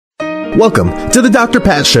Welcome to the Dr.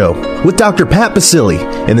 Pat Show with Dr. Pat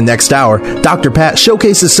Baccili. In the next hour, Dr. Pat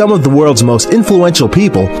showcases some of the world's most influential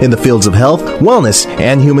people in the fields of health, wellness,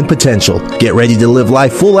 and human potential. Get ready to live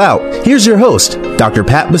life full out. Here's your host, Dr.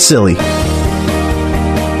 Pat Baccili.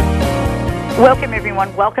 Welcome,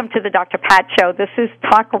 everyone. Welcome to the Dr. Pat Show. This is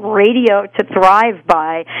talk radio to thrive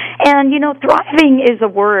by. And, you know, thriving is a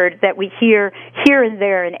word that we hear here and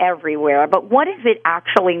there and everywhere. But what does it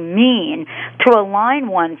actually mean to align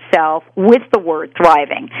oneself with the word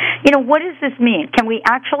thriving? You know, what does this mean? Can we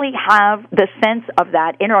actually have the sense of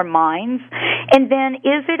that in our minds? And then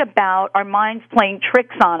is it about our minds playing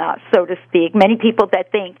tricks on us, so to speak? Many people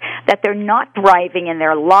that think that they're not thriving in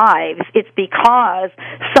their lives, it's because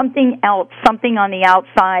something else, something on the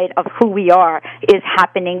outside of who we are is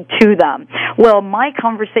happening to them. Well, my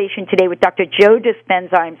conversation today with Dr. Joe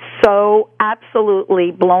Dispenza, I'm so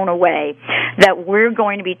absolutely blown away that we're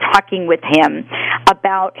going to be talking with him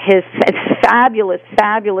about his fabulous,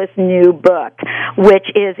 fabulous new book, which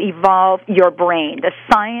is Evolve Your Brain, the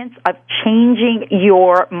science of changing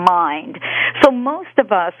your mind. So most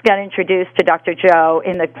of us got introduced to Dr. Joe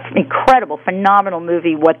in the incredible, phenomenal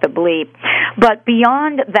movie, What the Bleep. But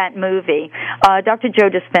beyond that movie, Dr. Joe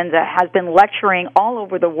Dispenza has been lecturing all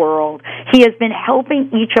over the world. He has been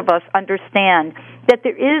helping each of us understand that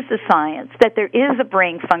there is a science, that there is a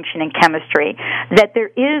brain function in chemistry, that there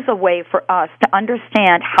is a way for us to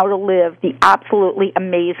understand how to live the absolutely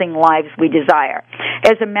amazing lives we desire.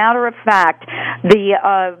 As a matter of fact,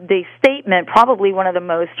 the statement, probably one of the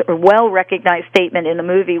most well-recognized statement in the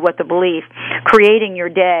movie, What the Belief, creating your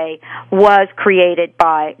day, was created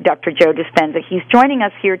by Dr. Joe Dispenza. He's joining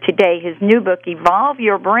us here today, his new book, Evolve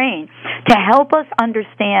Your Brain, to help us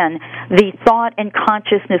understand the thought and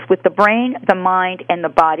consciousness with the brain, the mind, and the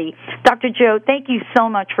body. Dr. Joe, thank you so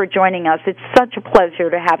much for joining us. It's such a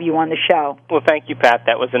pleasure to have you on the show. Well, thank you, Pat.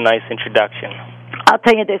 That was a nice introduction. I'll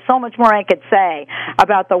tell you, there's so much more I could say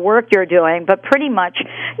about the work you're doing, but pretty much,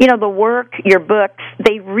 you know, the work, your books,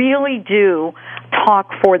 they really do talk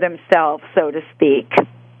for themselves, so to speak.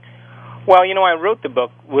 Well, you know, I wrote the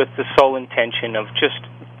book with the sole intention of just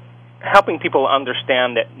helping people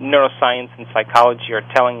understand that neuroscience and psychology are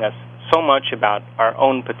telling us so much about our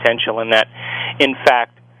own potential, and that, in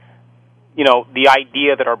fact, you know, the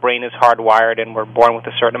idea that our brain is hardwired and we're born with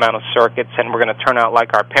a certain amount of circuits and we're going to turn out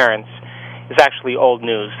like our parents is actually old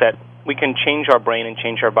news, that we can change our brain and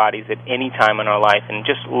change our bodies at any time in our life, and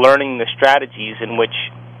just learning the strategies in which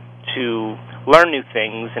to learn new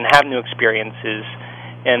things and have new experiences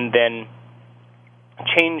and then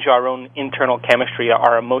change our own internal chemistry,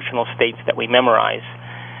 our emotional states that we memorize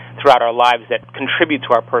throughout our lives that contribute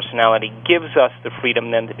to our personality, gives us the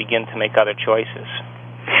freedom then to begin to make other choices.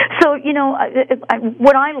 So, you know,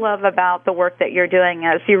 what I love about the work that you're doing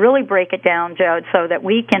is you really break it down, Joe, so that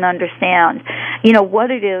we can understand, you know,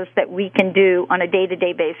 what it is that we can do on a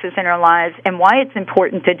day-to-day basis in our lives and why it's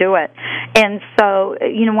important to do it. And so,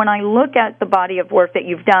 you know, when I look at the body of work that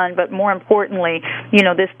you've done, but more importantly, you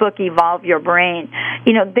know, this book, Evolve Your Brain,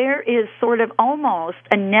 you know, there is sort of almost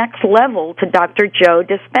a next level to Dr. Joe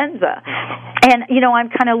Dispenza. And, you know, I'm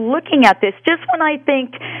kind of looking at this just when I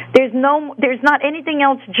think there's not anything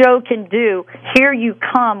else Joe can do. Here you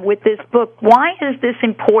come with this book. Why is this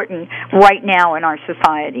important right now in our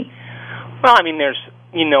society? Well, I mean,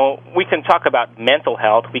 you know, we can talk about mental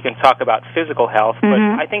health, we can talk about physical health, but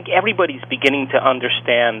I think everybody's beginning to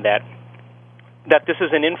understand that this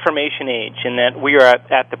is an information age and that we are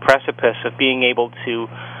at the precipice of being able to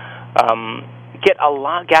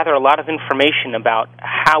gather a lot of information about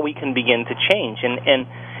how we can begin to change. And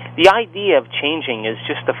the idea of changing is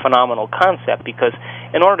just a phenomenal concept, because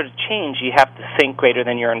in order to change, you have to think greater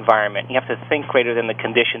than your environment. You have to think greater than the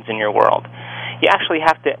conditions in your world. You actually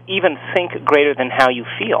have to even think greater than how you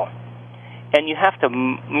feel. And you have to,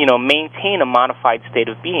 you know, maintain a modified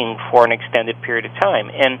state of being for an extended period of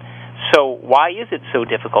time. And so why is it so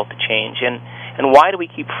difficult to change? And why do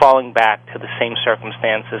we keep falling back to the same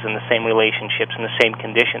circumstances and the same relationships and the same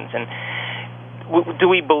conditions? And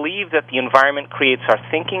do we believe that the environment creates our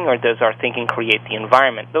thinking, or does our thinking create the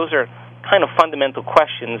environment? Those are kind of fundamental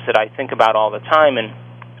questions that I think about all the time, and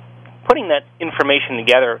putting that information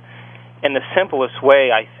together in the simplest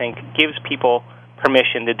way, I think, gives people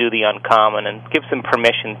permission to do the uncommon and gives them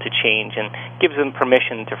permission to change and gives them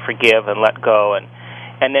permission to forgive and let go and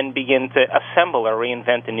then begin to assemble or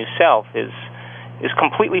reinvent a new self is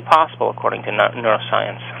completely possible according to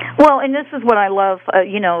neuroscience. Well, and this is what I love,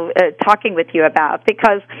 talking with you about,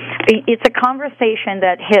 because it's a conversation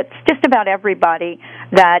that hits just about everybody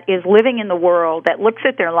that is living in the world, that looks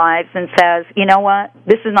at their lives and says, you know what,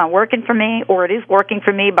 this is not working for me, or it is working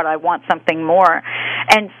for me, but I want something more.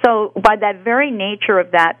 And so by that very nature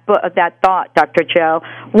of that thought, Dr. Joe,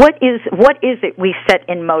 what is it we set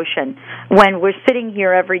in motion when we're sitting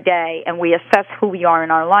here every day and we assess who we are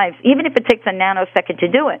in our lives? Even if it takes a nanosecond to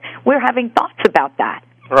do it, we're having thoughts about that.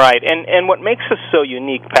 Right, and what makes us so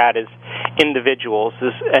unique, Pat, as individuals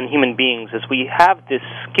and human beings is we have this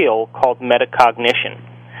skill called metacognition.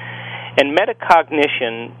 And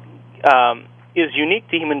metacognition is unique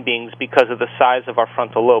to human beings because of the size of our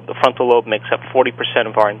frontal lobe. The frontal lobe makes up 40%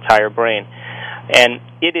 of our entire brain, and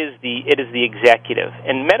it is the executive.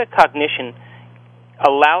 And metacognition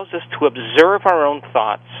allows us to observe our own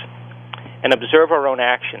thoughts and observe our own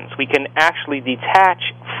actions. We can actually detach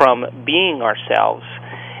from being ourselves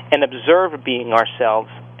and observe being ourselves,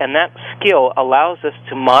 and that skill allows us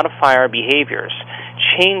to modify our behaviors,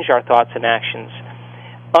 change our thoughts and actions,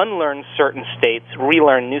 unlearn certain states,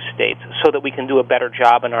 relearn new states, so that we can do a better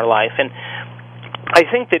job in our life. And I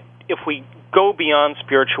think that if we go beyond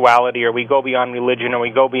spirituality, or we go beyond religion, or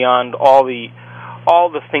we go beyond all the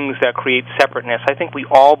things that create separateness, I think we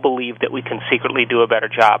all believe that we can secretly do a better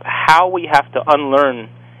job. How we have to unlearn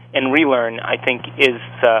and relearn, I think,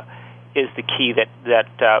 is the key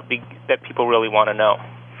that people really want to know.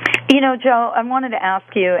 You know, Joe, I wanted to ask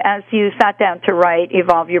you, as you sat down to write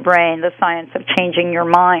Evolve Your Brain, the science of changing your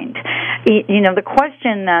mind, the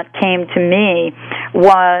question that came to me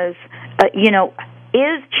was,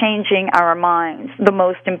 is changing our minds the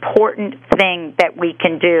most important thing that we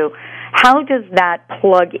can do? How does that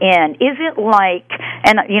plug in? Is it like,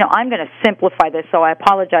 and I'm going to simplify this, so I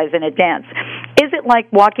apologize in advance. Is it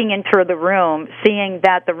like walking into the room, seeing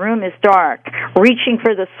that the room is dark, reaching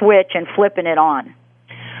for the switch and flipping it on?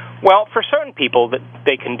 Well, for certain people, that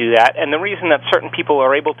they can do that, and the reason that certain people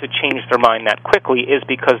are able to change their mind that quickly is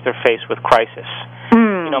because they're faced with crisis.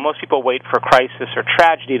 Most people wait for crisis or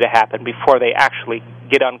tragedy to happen before they actually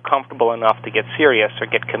get uncomfortable enough to get serious or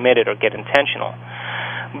get committed or get intentional.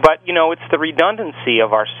 But, it's the redundancy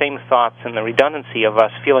of our same thoughts and the redundancy of us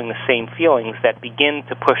feeling the same feelings that begin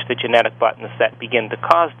to push the genetic buttons that begin to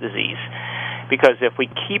cause disease. Because if we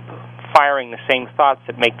keep firing the same thoughts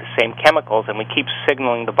that make the same chemicals, and we keep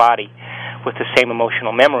signaling the body with the same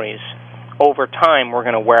emotional memories, over time we're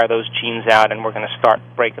going to wear those genes out and we're going to start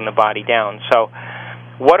breaking the body down. So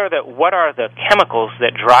what are the chemicals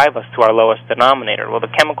that drive us to our lowest denominator? Well,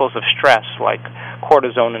 the chemicals of stress, like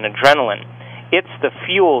cortisone and adrenaline. It's the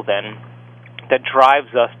fuel, then, that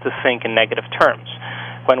drives us to think in negative terms.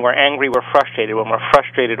 When we're angry, we're frustrated. When we're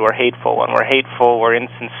frustrated, we're hateful. When we're hateful, we're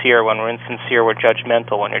insincere. When we're insincere, we're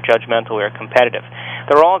judgmental. When you're judgmental, we're competitive.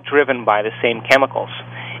 They're all driven by the same chemicals.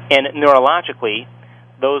 And neurologically,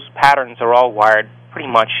 those patterns are all wired pretty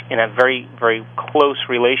much in a very, very close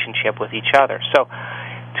relationship with each other. So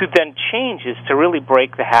to then change is to really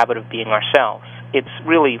break the habit of being ourselves. It's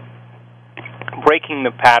really breaking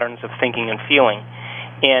the patterns of thinking and feeling.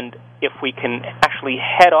 And if we can actually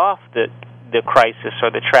head off the crisis or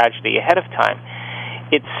the tragedy ahead of time,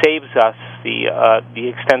 it saves us the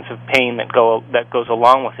extensive pain that goes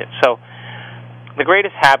along with it. So the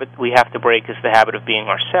greatest habit we have to break is the habit of being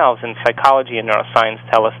ourselves. And psychology and neuroscience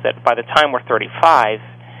tell us that by the time we're 35,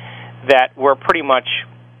 that we're pretty much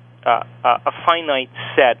a finite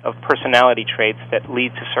set of personality traits that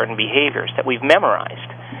lead to certain behaviors that we've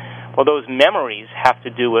memorized. Well, those memories have to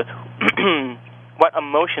do with what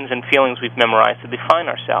emotions and feelings we've memorized to define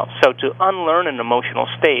ourselves. So to unlearn an emotional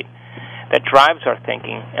state that drives our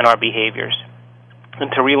thinking and our behaviors, and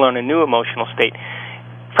to relearn a new emotional state,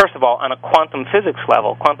 first of all, on a quantum physics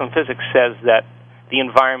level, quantum physics says that the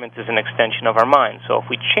environment is an extension of our mind. So if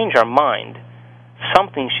we change our mind,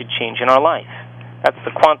 something should change in our life. That's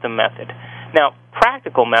the quantum method. Now,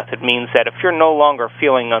 practical method means that if you're no longer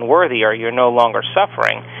feeling unworthy or you're no longer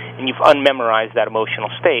suffering, and you've unmemorized that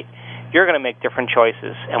emotional state, you're going to make different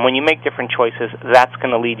choices. And when you make different choices, that's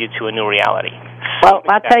going to lead you to a new reality. Well,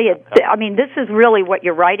 I'll tell you, this is really what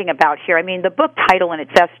you're writing about here. I mean, the book title in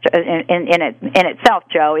itself,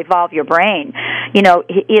 Joe, Evolve Your Brain,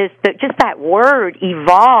 is just that word,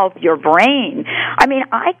 evolve your brain. I mean,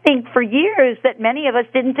 I think for years that many of us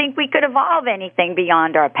didn't think we could evolve anything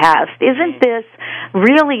beyond our past. Isn't this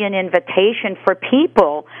really an invitation for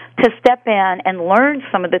people to step in and learn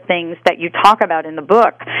some of the things that you talk about in the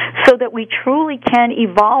book so that we truly can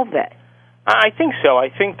evolve it? I think so. I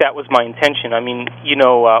think that was my intention. I mean,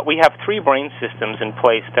 we have 3 brain systems in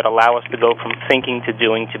place that allow us to go from thinking to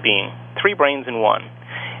doing to being. 3 brains in one.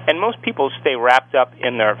 And most people stay wrapped up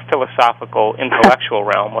in their philosophical, intellectual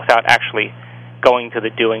realm without actually going to the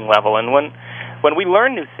doing level. And when we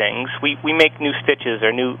learn new things, we make new stitches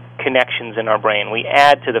or new connections in our brain. We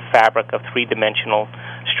add to the fabric of three-dimensional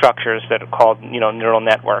structures that are called, neural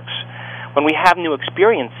networks. When we have new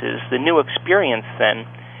experiences, the new experience then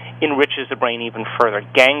enriches the brain even further.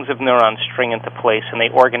 Gangs of neurons string into place, and they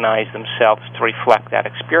organize themselves to reflect that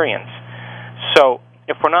experience. So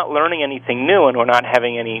if we're not learning anything new and we're not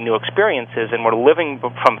having any new experiences and we're living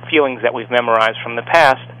from feelings that we've memorized from the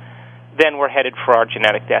past, then we're headed for our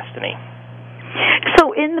genetic destiny.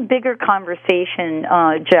 So in the bigger conversation,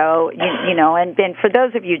 Joe, and for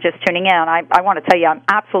those of you just tuning in, I want to tell you I'm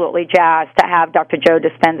absolutely jazzed to have Dr. Joe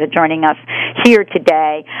Dispenza joining us here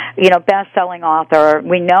today. Best-selling author.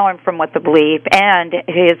 We know him from What the Belief, and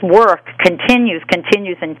his work continues,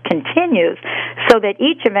 so that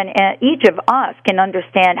each of us can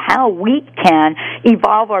understand how we can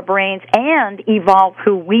evolve our brains and evolve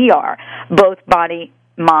who we are, both body,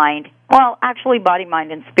 mind, body,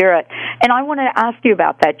 mind, and spirit. And I want to ask you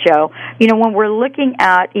about that, Joe. When we're looking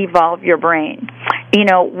at Evolve Your Brain,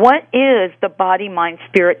 what is the body, mind,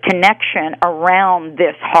 spirit connection around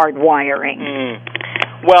this hardwiring?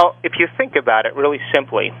 Well, if you think about it really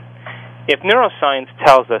simply, if neuroscience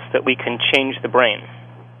tells us that we can change the brain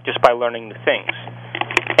just by learning new things,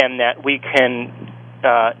 and that we can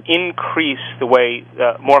increase the way,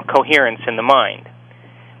 more coherence in the mind,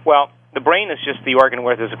 well, the brain is just the organ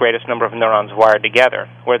where there's the greatest number of neurons wired together.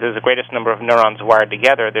 Where there's the greatest number of neurons wired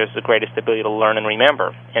together, there's the greatest ability to learn and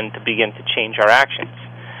remember and to begin to change our actions.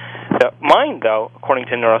 The mind, though,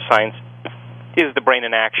 according to neuroscience, is the brain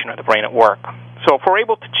in action or the brain at work. So if we're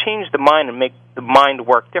able to change the mind and make the mind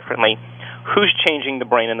work differently, who's changing the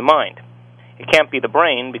brain and the mind? It can't be the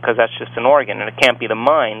brain because that's just an organ, and it can't be the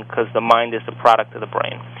mind because the mind is the product of the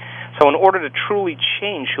brain. So in order to truly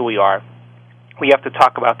change who we are, we have to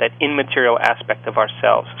talk about that immaterial aspect of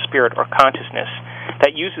ourselves, spirit or consciousness,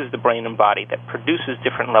 that uses the brain and body, that produces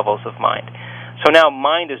different levels of mind. So now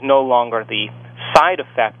mind is no longer the side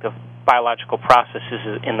effect of biological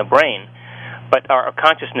processes in the brain, but our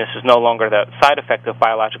consciousness is no longer the side effect of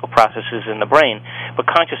biological processes in the brain, but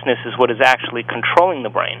consciousness is what is actually controlling the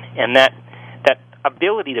brain. And that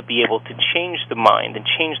ability to be able to change the mind and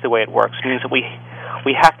change the way it works means that we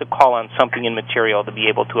have to call on something immaterial to be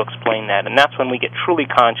able to explain that. And that's when we get truly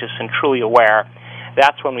conscious and truly aware.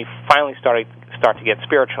 That's when we finally start to get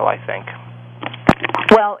spiritual, I think.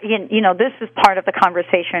 Well, this is part of the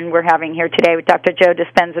conversation we're having here today with Dr. Joe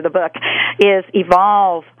Dispenza. The book is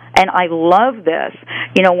Evolve. And I love this.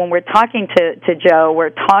 When we're talking to Joe, we're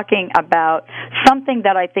talking about something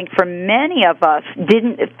that I think for many of us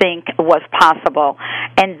didn't think was possible,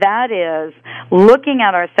 and that is looking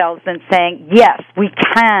at ourselves and saying, yes, we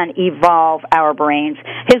can evolve our brains.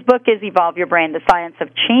 His book is Evolve Your Brain, The Science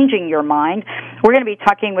of Changing Your Mind. We're going to be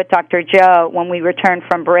talking with Dr. Joe when we return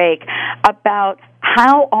from break about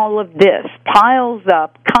how all of this piles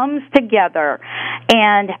up, comes together,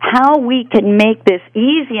 and how we can make this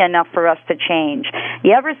easy enough for us to change.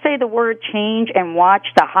 You ever say the word change and watch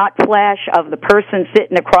the hot flash of the person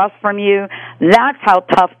sitting across from you? That's how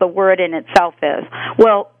tough the word in itself is.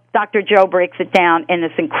 Well, Dr. Joe breaks it down in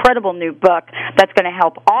this incredible new book that's going to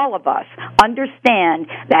help all of us understand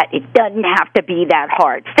that it doesn't have to be that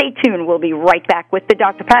hard. Stay tuned. We'll be right back with the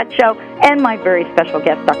Dr. Pat Show and my very special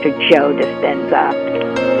guest, Dr. Joe Dispenza.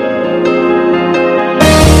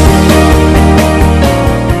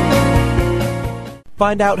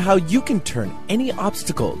 Find out how you can turn any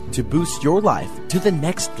obstacle to boost your life to the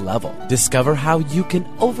next level. Discover how you can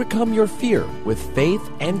overcome your fear with faith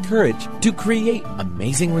and courage to create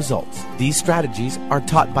amazing results. These strategies are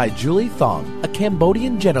taught by Julie Thong, a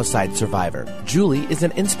Cambodian genocide survivor. Julie is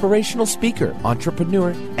an inspirational speaker,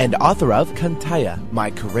 entrepreneur, and author of Kantaya, My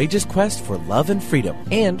Courageous Quest for Love and Freedom,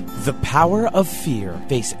 and The Power of Fear.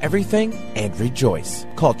 Face everything and rejoice.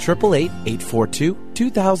 Call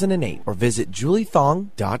 888-842-2008 or visit juliethong.com.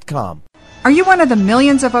 Are you one of the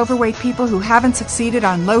millions of overweight people who haven't succeeded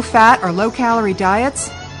on low-fat or low-calorie diets?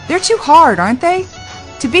 They're too hard, aren't they?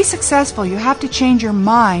 To be successful, you have to change your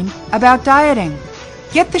mind about dieting.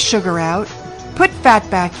 Get the sugar out, put fat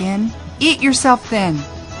back in, eat yourself thin.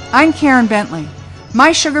 I'm Karen Bentley.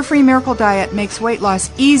 My sugar-free miracle diet makes weight loss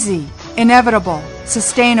easy, inevitable,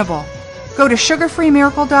 sustainable. Go to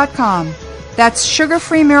sugarfreemiracle.com. That's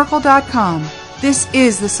sugarfreemiracle.com. This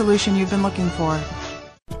is the solution you've been looking for.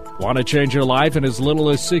 Want to change your life in as little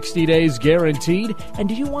as 60 days guaranteed? And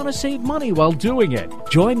do you want to save money while doing it?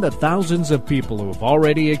 Join the thousands of people who have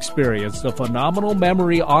already experienced a phenomenal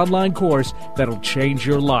memory online course that'll change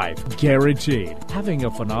your life, guaranteed. Having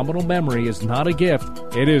a phenomenal memory is not a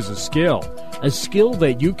gift, it is a skill. A skill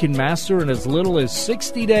that you can master in as little as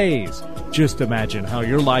 60 days. Just imagine how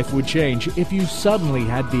your life would change if you suddenly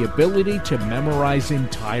had the ability to memorize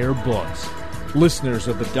entire books. Listeners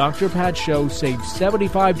of the Dr. Pat Show save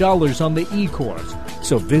 $75 on the e-course.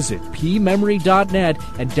 So visit pmemory.net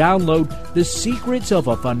and download The Secrets of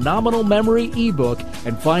a Phenomenal Memory ebook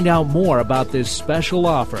and find out more about this special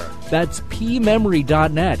offer. That's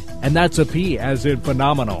pmemory.net, and that's a P as in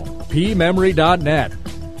phenomenal. pmemory.net.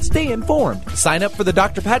 Stay informed. Sign up for the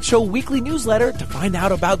Dr. Pat Show weekly newsletter to find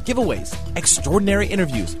out about giveaways, extraordinary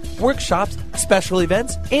interviews, workshops, special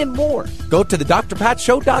events, and more. Go to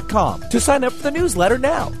thedrpatshow.com to sign up for the newsletter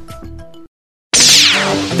now.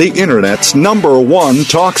 The Internet's #1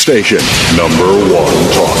 talk station.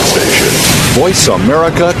 #1 talk station.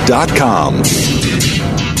 VoiceAmerica.com.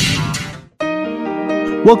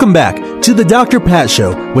 Welcome back to the Dr. Pat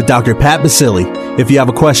Show with Dr. Pat Baccili. If you have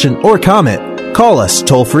a question or comment, call us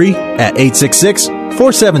toll-free at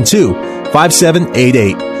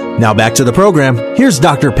 866-472-5788. Now back to the program. Here's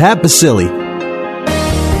Dr. Pat Baccili.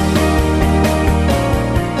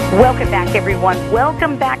 Welcome back, everyone.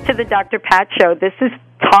 Welcome back to the Dr. Pat Show. This is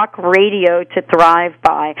talk radio to thrive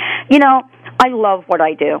by. You know, I love what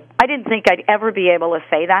I do. I didn't think I'd ever be able to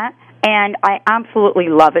say that, and I absolutely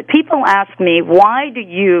love it. People ask me, why do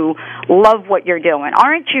you love what you're doing?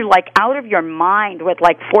 Aren't you, like, out of your mind with,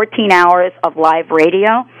 like, 14 hours of live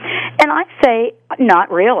radio? And I say, not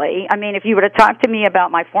really. I mean, if you would have talked to me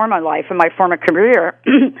about my former life and my former career,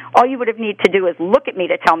 all you would have needed to do is look at me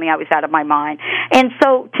to tell me I was out of my mind. And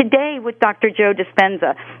so today with Dr. Joe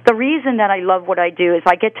Dispenza, the reason that I love what I do is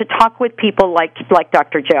I get to talk with people like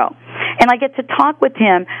Dr. Joe. And I get to talk with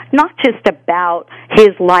him not just about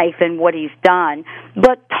his life and what he's done,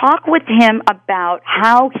 but talk with him about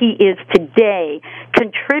how he is today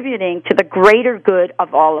contributing to the greater good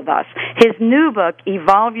of all of us. His new book,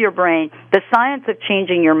 Evolve Your Brain, The Science of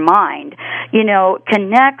Changing Your Mind,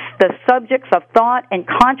 connects the subjects of thought and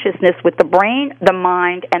consciousness with the brain, the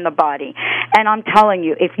mind, and the body. And I'm telling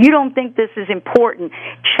you, if you don't think this is important,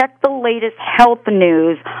 check the latest health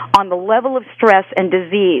news on the level of stress and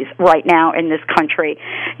disease right now in this country.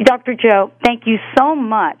 Dr. Joe, thank you so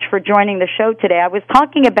much for joining the show today. I was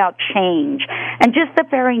talking about change and just the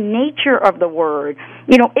very nature of the word.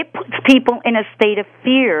 It puts people in a state of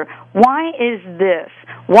fear. Why is this?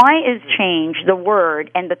 Why is change, the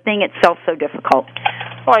word, and the thing itself so difficult?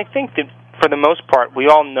 Well, I think that for the most part, we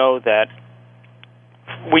all know that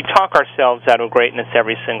we talk ourselves out of greatness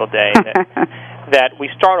every single day. That we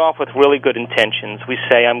start off with really good intentions. We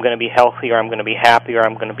say, I'm going to be healthy, or I'm going to be happy, or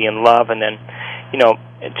I'm going to be in love, and then,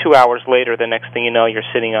 2 hours later, the next thing you know, you're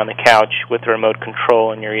sitting on the couch with the remote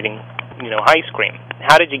control and you're eating, ice cream.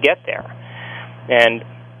 How did you get there? And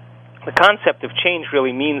the concept of change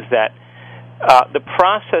really means that the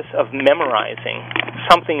process of memorizing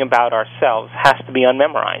something about ourselves has to be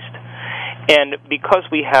unmemorized. And because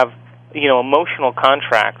we have, emotional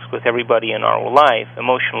contracts with everybody in our life,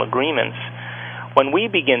 emotional agreements, when we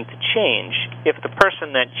begin to change, if the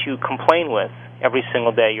person that you complain with every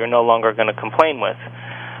single day you're no longer going to complain with,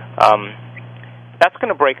 that's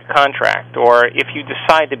going to break a contract. Or if you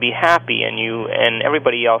decide to be happy and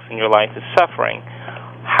everybody else in your life is suffering,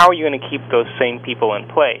 how are you going to keep those same people in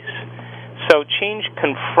place? So change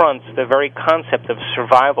confronts the very concept of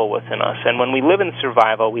survival within us. And when we live in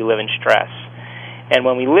survival, we live in stress. And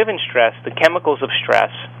when we live in stress, the chemicals of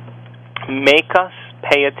stress make us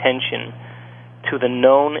pay attention to the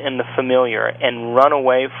known and the familiar and run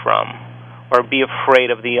away from or be afraid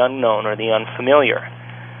of the unknown or the unfamiliar.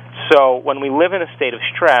 So when we live in a state of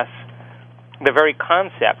stress, the very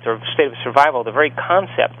concept, or state of survival, the very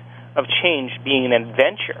concept of change being an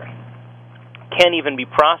adventure can't even be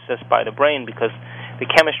processed by the brain because the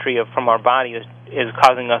chemistry from our body is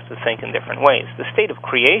causing us to think in different ways. The state of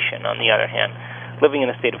creation, on the other hand, living in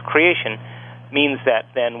a state of creation, means that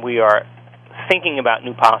then we are thinking about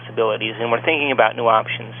new possibilities and we're thinking about new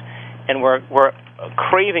options and we're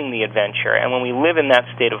craving the adventure. And when we live in that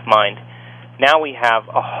state of mind, now we have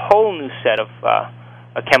a whole new set of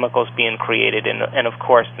chemicals being created, and of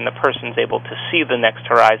course, then the person's able to see the next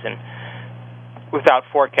horizon without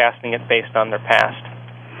forecasting it based on their past.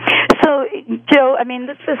 So, Joe,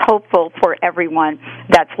 this is hopeful for everyone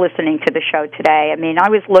that's listening to the show today. I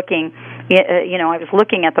was looking, I was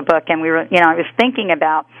looking at the book, and I was thinking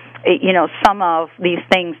about, some of these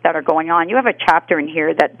things that are going on. You have a chapter in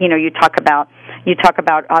here that, you talk about, You talk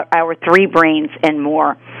about our three brains and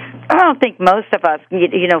more. I don't think most of us,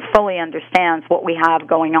 fully understands what we have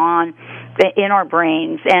going on in our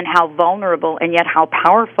brains and how vulnerable and yet how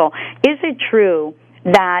powerful. Is it true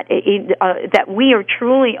that that we are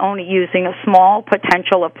truly only using a small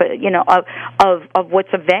potential of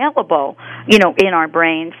what's available, in our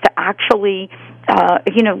brains to actually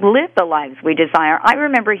live the lives we desire? I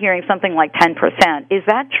remember hearing something like 10%. Is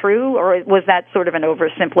that true, or was that sort of an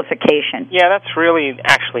oversimplification? Yeah, that's really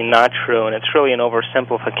actually not true, and it's really an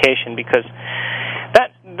oversimplification because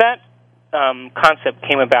that concept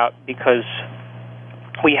came about because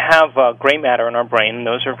we have gray matter in our brain, and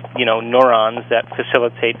those are neurons that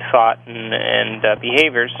facilitate thought and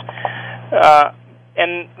behaviors.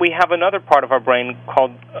 And we have another part of our brain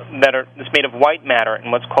that's made of white matter,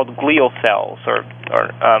 and what's called glial cells or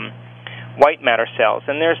white matter cells.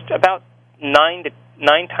 And there's about nine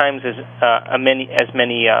times as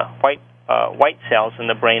many white cells in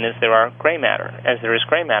the brain as there is gray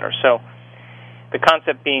matter. So the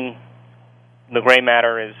concept being the gray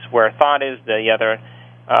matter is where thought is. The other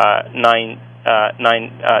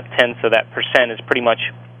 9/10 of that percent is pretty much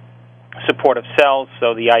supportive cells.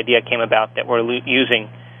 So the idea came about that we're using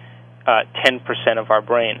 10% of our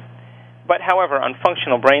brain. But however, on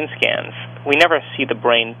functional brain scans, we never see the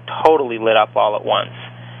brain totally lit up all at once.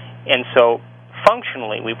 And so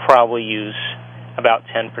functionally, we probably use about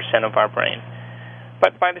 10% of our brain.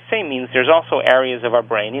 But by the same means, there's also areas of our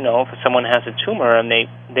brain, if someone has a tumor and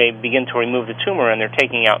they begin to remove the tumor and they're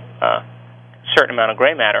taking out a certain amount of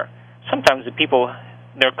gray matter, sometimes the people,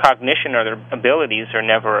 their cognition or their abilities are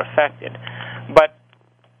never affected. But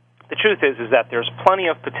the truth is that there's plenty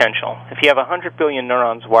of potential. If you have 100 billion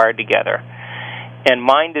neurons wired together, and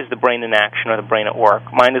mind is the brain in action or the brain at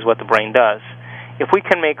work, mind is what the brain does, if we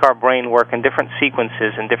can make our brain work in different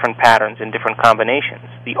sequences and different patterns and different combinations,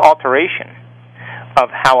 the alteration of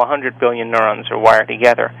how 100 billion neurons are wired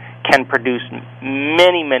together can produce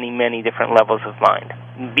many, many, many different levels of mind.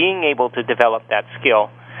 Being able to develop that skill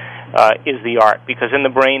is the art, because in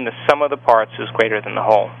the brain, the sum of the parts is greater than the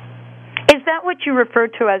whole. Is that what you refer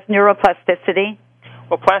to as neuroplasticity?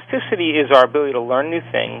 Well, plasticity is our ability to learn new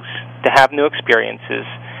things, to have new experiences,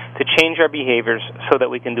 to change our behaviors so that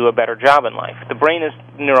we can do a better job in life. The brain is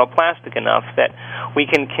neuroplastic enough that we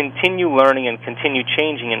can continue learning and continue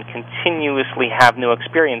changing and continuously have new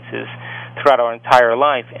experiences throughout our entire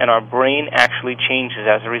life, and our brain actually changes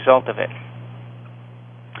as a result of it.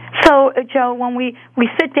 So, Joe, when we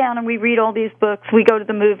sit down and we read all these books, we go to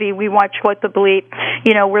the movie, we watch What the Bleep,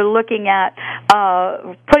 we're looking at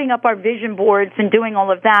putting up our vision boards and doing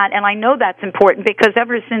all of that, and I know that's important because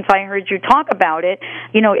ever since I heard you talk about it,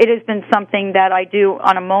 it has been something that I do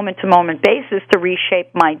on a moment-to-moment basis to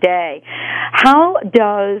reshape my day. How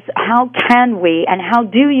can we, and how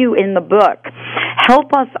do you in the book,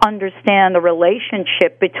 help us understand the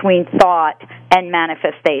relationship between thought and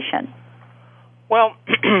manifestation? Well,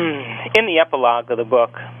 in the epilogue of the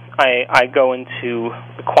book, I go into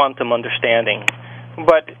the quantum understanding.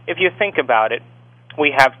 But if you think about it,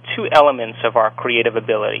 we have two elements of our creative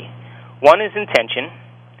ability. One is intention,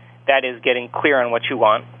 that is getting clear on what you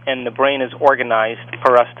want, and the brain is organized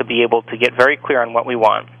for us to be able to get very clear on what we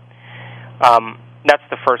want. That's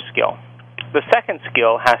the first skill. The second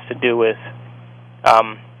skill has to do with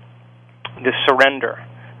the surrender.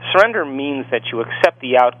 Surrender means that you accept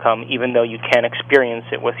the outcome even though you can't experience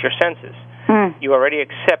it with your senses. You already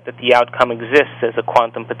accept that the outcome exists as a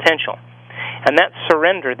quantum potential. And that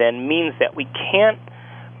surrender then means that we can't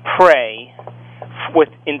pray with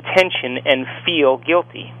intention and feel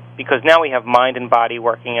guilty, because now we have mind and body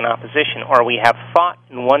working in opposition, or we have thought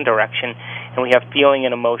in one direction and we have feeling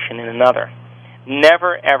and emotion in another.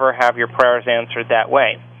 Never, ever have your prayers answered that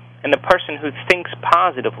way. And the person who thinks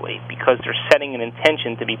positively because they're setting an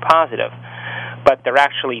intention to be positive, but they're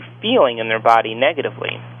actually feeling in their body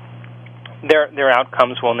negatively, their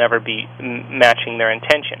outcomes will never be matching their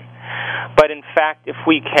intention. But in fact, if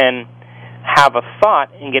we can have a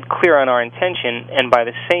thought and get clear on our intention, and by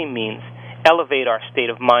the same means elevate our state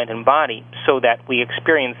of mind and body so that we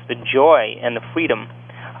experience the joy and the freedom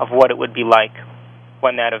of what it would be like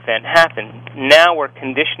when that event happened, now we're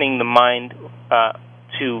conditioning the mind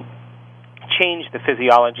to change the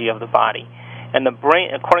physiology of the body. And the brain,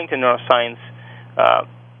 according to neuroscience,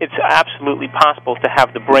 it's absolutely possible to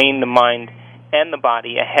have the brain, the mind, and the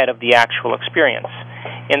body ahead of the actual experience.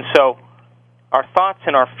 And so our thoughts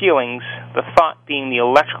and our feelings, the thought being the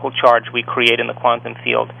electrical charge we create in the quantum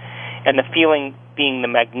field, and the feeling being the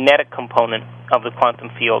magnetic component of the quantum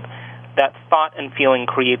field, that thought and feeling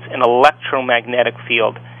creates an electromagnetic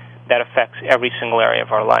field that affects every single area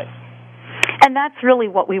of our life. And that's really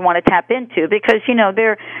what we want to tap into, because,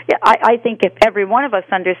 I think if every one of us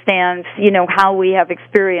understands, how we have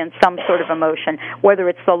experienced some sort of emotion, whether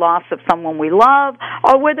it's the loss of someone we love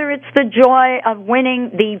or whether it's the joy of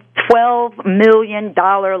winning the $12 million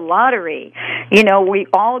lottery. We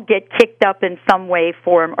all get kicked up in some way,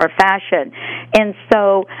 form, or fashion. And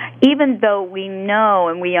so even though we know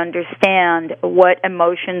and we understand what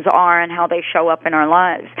emotions are and how they show up in our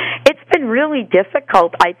lives, it's been really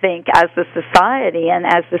difficult, I think, as a society and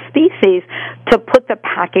as a species to put the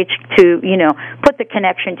package put the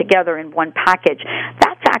connection together in one package.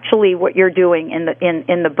 That's actually what you're doing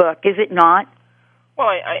in the book, is it not?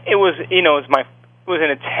 Well, it was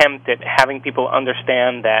an attempt at having people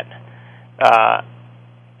understand that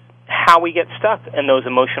how we get stuck in those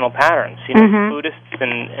emotional patterns. Buddhists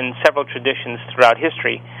and several traditions throughout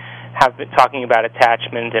history have been talking about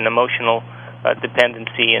attachment and emotional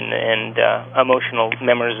dependency and emotional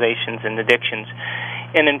memorizations and addictions.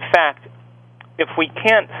 And in fact, if we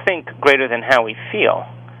can't think greater than how we feel,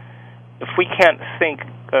 if we can't think,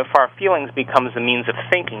 if our feelings becomes the means of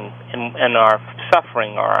thinking, and our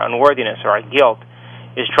suffering, or our unworthiness, or our guilt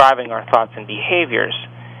is driving our thoughts and behaviors,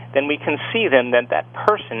 then we can see then that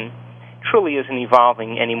person truly isn't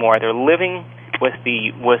evolving anymore. They're living with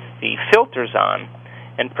the filters on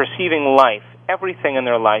and perceiving life, everything in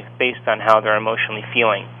their life, based on how they're emotionally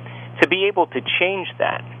feeling. To be able to change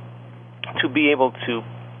that, to be able to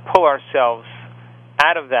pull ourselves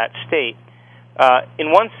out of that state,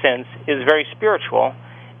 in one sense, is very spiritual.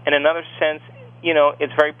 In another sense,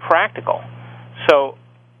 it's very practical. So,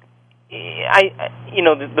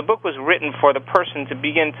 the book was written for the person to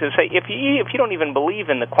begin to say, if you don't even believe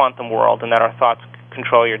in the quantum world and that our thoughts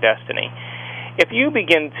control your destiny, if you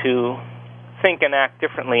begin to think and act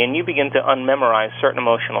differently, and you begin to unmemorize certain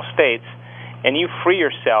emotional states, and you free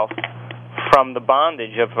yourself from the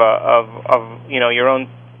bondage of your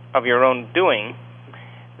own doing,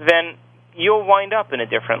 then you'll wind up in a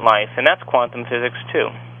different life, and that's quantum physics too.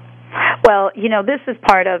 Well, this is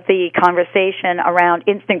part of the conversation around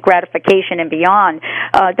instant gratification and beyond.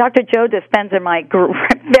 Dr. Joe Dispenza, my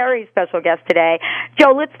very special guest today.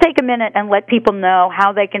 Joe, let's take a minute and let people know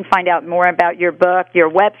how they can find out more about your book, your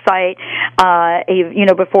website,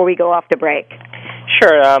 before we go off to break.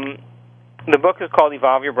 Sure. The book is called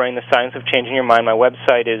Evolve Your Brain, The Science of Changing Your Mind. My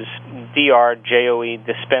website is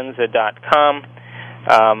drjoedispenza.com.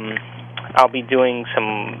 I'll be doing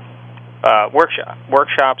some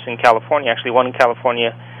workshops in California, actually one in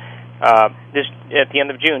California at the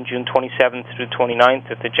end of June 27th through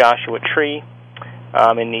 29th at the Joshua Tree.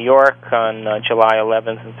 I'm in New York on July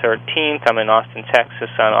 11th and 13th. I'm in Austin, Texas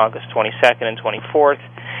on August 22nd and 24th.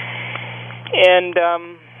 And,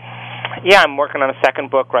 I'm working on a second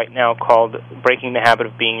book right now called Breaking the Habit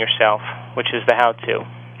of Being Yourself, which is the how-to.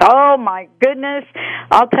 Oh, my goodness.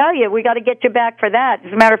 I'll tell you, we got to get you back for that.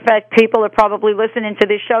 As a matter of fact, people are probably listening to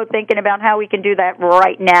this show thinking about how we can do that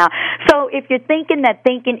right now. So if you're thinking that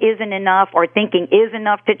thinking isn't enough or thinking is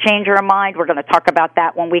enough to change your mind, we're going to talk about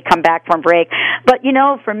that when we come back from break. But,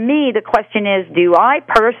 for me, the question is, do I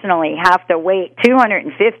personally have to wait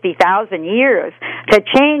 250,000 years to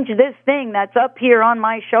change this thing that's up here on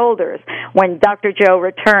my shoulders? When Dr. Joe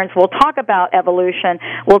returns, we'll talk about evolution.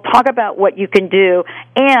 We'll talk about what you can do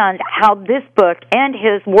and how this book and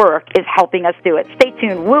his work is helping us do it. Stay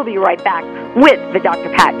tuned. We'll be right back with the Dr.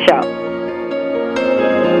 Pat Show.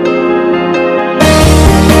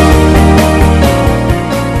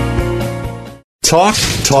 Talk,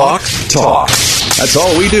 talk, talk. That's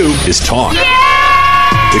all we do is talk.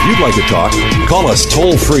 If you'd like to talk, call us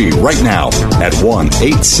toll-free right now at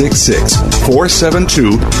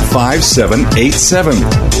 1-866-472-5787.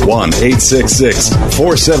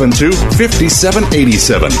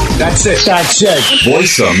 1-866-472-5787. That's it.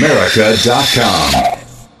 VoiceAmerica.com.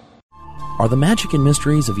 Are the magic and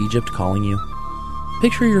mysteries of Egypt calling you?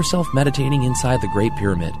 Picture yourself meditating inside the Great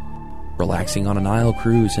Pyramid, relaxing on a Nile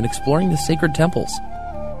cruise and exploring the sacred temples.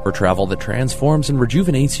 For travel that transforms and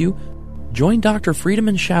rejuvenates you, join Dr.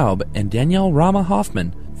 Friedemann Schaub and Danielle Rama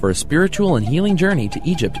Hoffman for a spiritual and healing journey to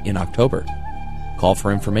Egypt in October. Call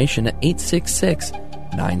for information at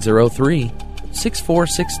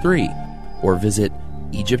 866-903-6463 or visit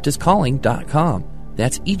EgyptIsCalling.com.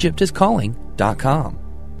 That's EgyptIsCalling.com.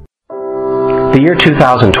 The year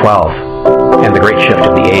 2012 and the great shift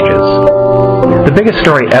of the ages. The biggest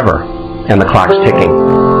story ever, and the clock's ticking.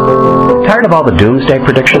 Tired of all the doomsday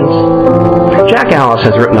predictions? Jack Alice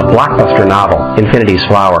has written a blockbuster novel, Infinity's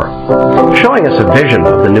Flower, showing us a vision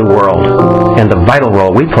of the new world and the vital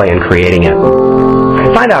role we play in creating it.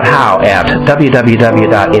 Find out how at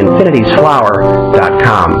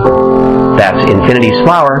www.infinitiesflower.com. That's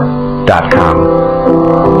infinitiesflower.com. TrumpLife.com.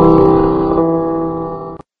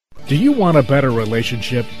 Do you want a better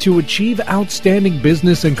relationship, to achieve outstanding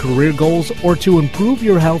business and career goals, or to improve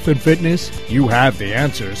your health and fitness? You have the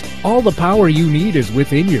answers. All the power you need is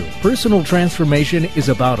within you. Personal transformation is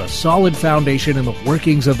about a solid foundation in the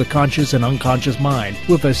workings of the conscious and unconscious mind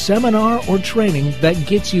with a seminar or training that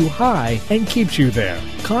gets you high and keeps you there.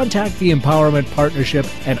 Contact the Empowerment Partnership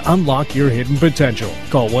and unlock your hidden potential.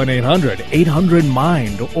 Call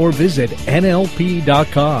 1-800-800-MIND or visit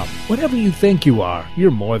NLP.com. Whatever you think you are,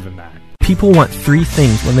 you're more than that. People want three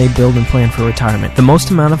things when they build and plan for retirement: the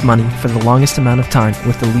most amount of money for the longest amount of time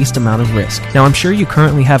with the least amount of risk. Now, I'm sure you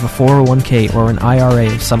currently have a 401k or an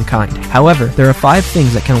IRA of some kind. However, there are 5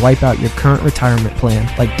 things that can wipe out your current retirement plan,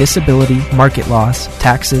 like disability, market loss,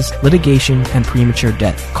 taxes, litigation, and premature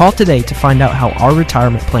death. Call today to find out how our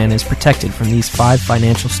retirement plan is protected from these 5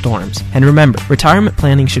 financial storms. And remember, retirement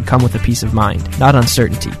planning should come with a peace of mind, not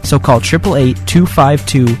uncertainty. So call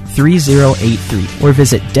 888-252-3083 or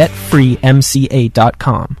visit debtfreemca.com.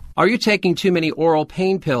 Are you taking too many oral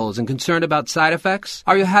pain pills and concerned about side effects?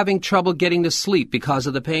 Are you having trouble getting to sleep because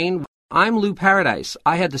of the pain? I'm Lou Paradise.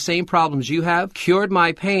 I had the same problems you have, cured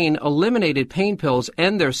my pain, eliminated pain pills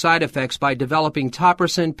and their side effects by developing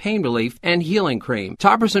Topricin Pain Relief and Healing Cream.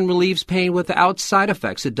 Topricin relieves pain without side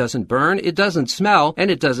effects. It doesn't burn, it doesn't smell,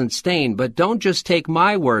 and it doesn't stain. But don't just take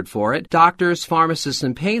my word for it. Doctors, pharmacists,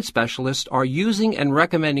 and pain specialists are using and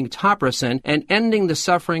recommending Topricin and ending the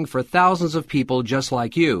suffering for thousands of people just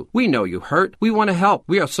like you. We know you hurt. We want to help.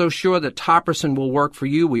 We are so sure that Topricin will work for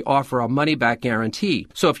you, we offer a money-back guarantee.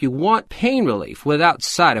 So if you want pain relief without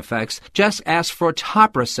side effects, just ask for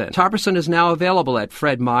Topricin. Topricin is now available at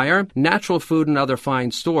Fred Meyer, Natural Food, and other fine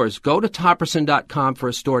stores. Go to Topricin.com for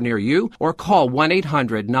a store near you or call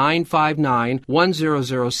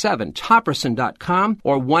 1-800-959-1007. Topricin.com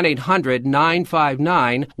or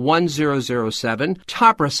 1-800-959-1007.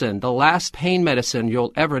 Topricin, the last pain medicine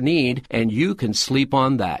you'll ever need, and you can sleep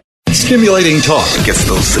on that. Stimulating talk gets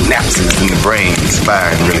those synapses in the brain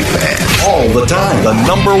firing really fast. All the time. The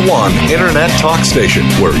 #1 internet talk station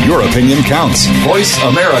where your opinion counts.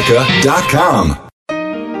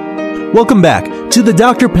 VoiceAmerica.com. Welcome back to the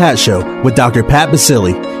Dr. Pat Show with Dr. Pat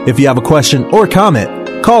Baccili. If you have a question or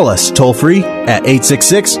comment, call us toll free at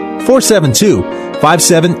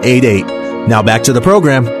 866-472-5788. Now back to the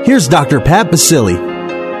program. Here's Dr. Pat Baccili.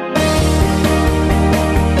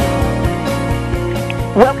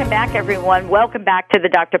 Welcome back, everyone. Welcome back to the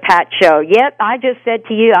Dr. Pat Show. Yep, I just said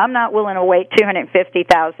to you, I'm not willing to wait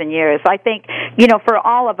 250,000 years. I think, for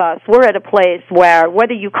all of us, we're at a place where,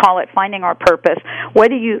 whether you call it finding our purpose,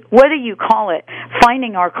 whether you call it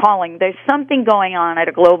finding our calling, there's something going on at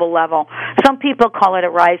a global level. Some people call it a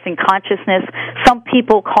rising consciousness. Some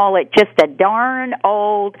people call it just a darn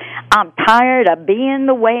old, I'm tired of being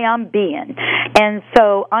the way I'm being. And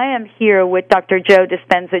so I am here with Dr. Joe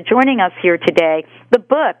Dispenza joining us here today. The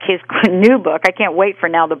book, his new book, I can't wait for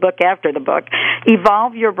now the book after the book,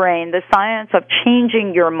 Evolve Your Brain, The Science of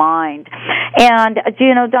Changing Your Mind. And,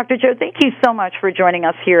 Dr. Joe, thank you so much for joining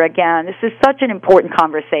us here again. This is such an important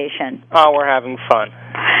conversation. Oh, we're having fun.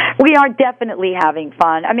 We are definitely having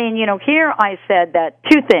fun. I mean, here I said that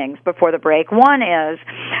 2 things before the break. One is,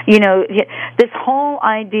 this whole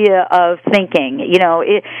idea of thinking,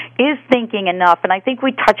 is thinking enough? And I think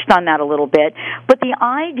we touched on that a little bit. But the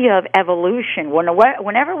idea of evolution,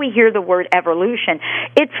 whenever we hear the word evolution,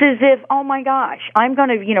 it's as if, oh my gosh, I'm going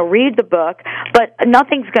to, read the book, but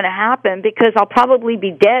nothing's going to happen because I'll probably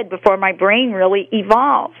be dead before my brain really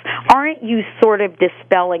evolves. Aren't you sort of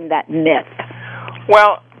dispelling that myth?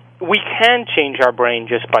 Well, we can change our brain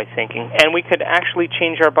just by thinking, and we could actually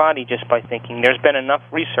change our body just by thinking. There's been enough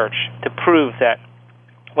research to prove that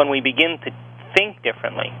when we begin to think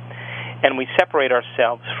differently and we separate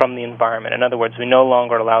ourselves from the environment, in other words, we no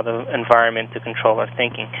longer allow the environment to control our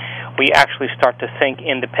thinking, we actually start to think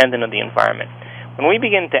independent of the environment. When we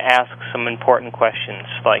begin to ask some important questions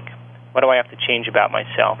like, what do I have to change about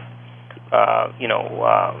myself?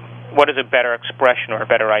 What is a better expression or a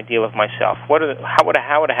better ideal of myself? How would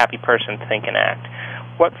a happy person think and act?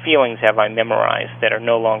 What feelings have I memorized that are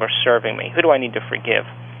no longer serving me? Who do I need to forgive?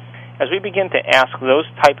 As we begin to ask those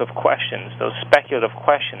type of questions, those speculative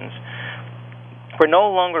questions, we're no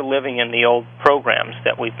longer living in the old programs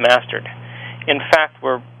that we've mastered. In fact,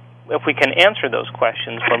 if we can answer those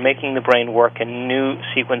questions, we're making the brain work in new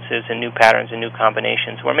sequences and new patterns and new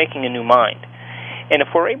combinations. We're making a new mind. And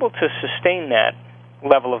if we're able to sustain that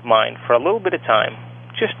level of mind for a little bit of time,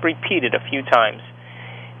 just repeat it a few times,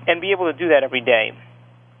 and be able to do that every day,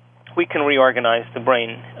 we can reorganize the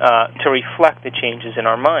brain to reflect the changes in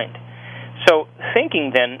our mind. So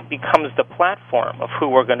thinking then becomes the platform of who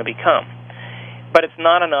we're going to become. But it's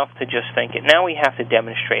not enough to just think it. Now we have to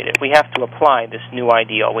demonstrate it. We have to apply this new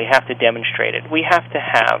ideal. We have to demonstrate it. We have to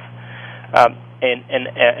have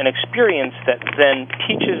an experience that then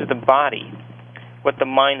teaches the body what the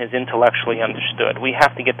mind has intellectually understood. We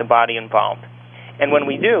have to get the body involved. And when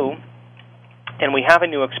we do, and we have a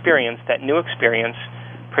new experience, that new experience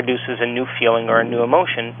produces a new feeling or a new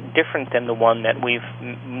emotion different than the one that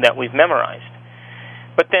we've memorized.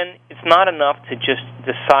 But then it's not enough to just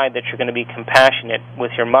decide that you're going to be compassionate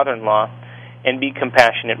with your mother-in-law and be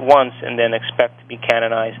compassionate once and then expect to be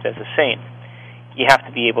canonized as a saint. You have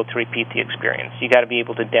to be able to repeat the experience. You got to be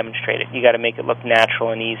able to demonstrate it. You got to make it look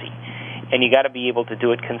natural and easy. And you got to be able to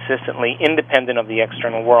do it consistently, independent of the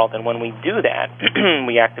external world. And when we do that,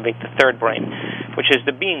 we activate the third brain, which is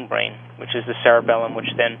the being brain, which is the cerebellum,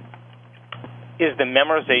 which then is the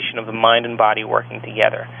memorization of the mind and body working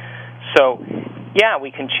together. So, yeah,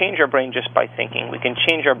 we can change our brain just by thinking. We can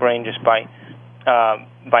change our brain just by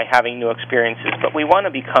having new experiences. But we want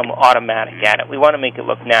to become automatic at it. We want to make it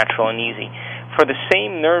look natural and easy. For the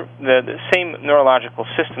same the same neurological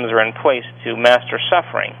systems are in place to master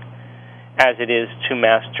suffering as it is to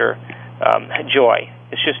master joy.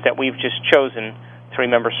 It's just that we've just chosen to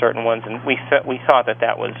remember certain ones, and we thought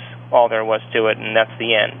that was all there was to it, and that's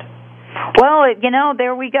the end. Well,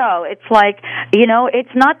 there we go. It's like,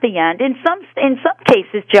 it's not the end. In some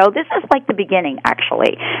cases, Joe, this is like the beginning,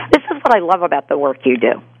 actually. This is what I love about the work you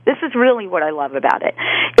do. This is really what I love about it.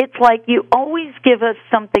 It's like you always give us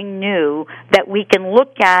something new that we can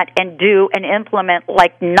look at and do and implement,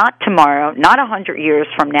 like not tomorrow, not 100 years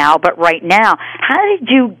from now, but right now. How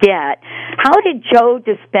did Joe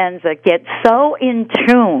Dispenza get so in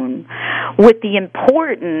tune with the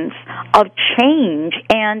importance of change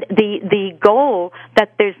and the goal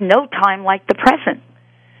that there's no time like the present?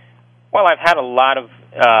 Well, I've had a lot of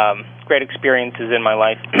great experiences in my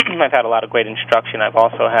life. I've had a lot of great instruction. I've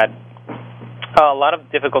also had a lot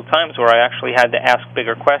of difficult times where I actually had to ask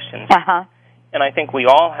bigger questions. Uh-huh. And I think we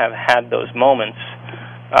all have had those moments.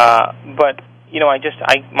 But,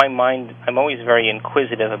 my mind, I'm always very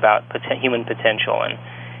inquisitive about human potential.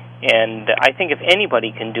 And I think if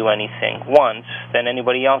anybody can do anything once, then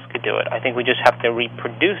anybody else could do it. I think we just have to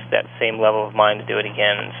reproduce that same level of mind to do it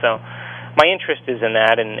again. And so my interest is in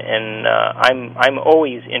that, and I'm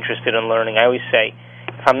always interested in learning. I always say,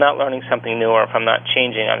 if I'm not learning something new or if I'm not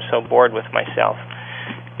changing, I'm so bored with myself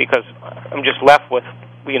because I'm just left with,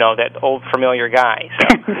 that old familiar guy.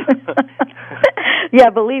 So. Yeah,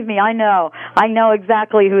 believe me, I know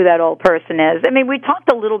exactly who that old person is. I mean, we talked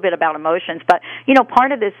a little bit about emotions, but,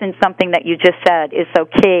 part of this in something that you just said is so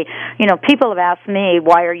key. People have asked me,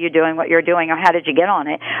 why are you doing what you're doing, or how did you get on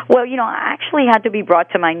it? Well, I actually had to be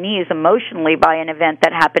brought to my knees emotionally by an event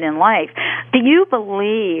that happened in life. Do you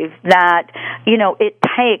believe that, it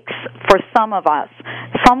takes, for some of us,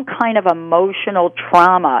 some kind of emotional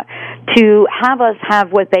trauma to have us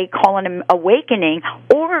have what they call an awakening,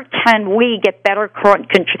 or can we get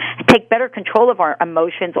take better control of our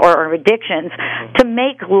emotions or our addictions to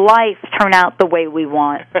make life turn out the way we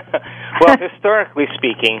want? Well, historically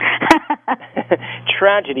speaking,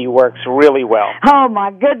 tragedy works really well. Oh,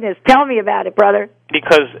 my goodness. Tell me about it, brother.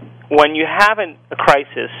 Because when you have a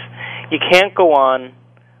crisis, you can't go on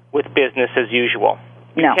with business as usual.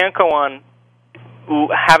 You can't go on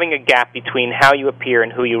having a gap between how you appear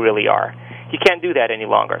and who you really are. You can't do that any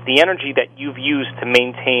longer. The energy that you've used to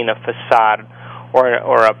maintain a facade or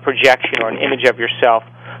a projection or an image of yourself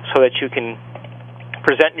so that you can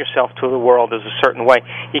present yourself to the world as a certain way,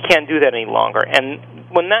 you can't do that any longer. And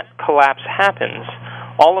when that collapse happens,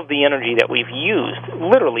 all of the energy that we've used,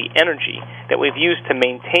 literally energy that we've used to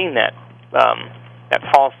maintain that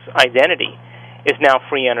false identity, is now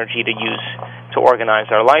free energy to use to organize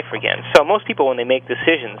our life again. So most people, when they make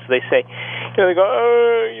decisions, they say, they go,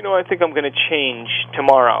 I think I'm going to change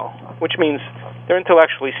tomorrow, which means they're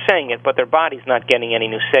intellectually saying it, but their body's not getting any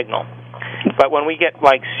new signal. But when we get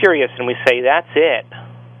serious and we say, that's it,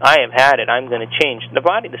 I have had it, I'm going to change, the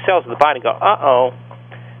cells of the body go,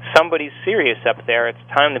 somebody's serious up there, it's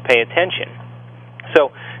time to pay attention. So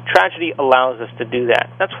tragedy allows us to do that.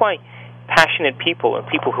 That's why passionate people or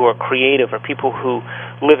people who are creative or people who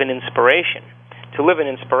live in inspiration, to live in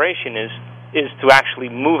inspiration is to actually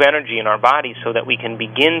move energy in our bodies so that we can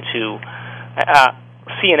begin to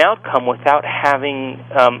see an outcome without having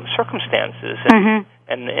circumstances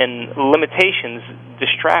and limitations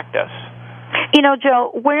distract us.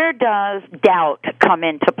 Joe, where does doubt come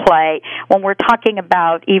into play when we're talking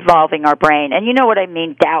about evolving our brain? And you know what I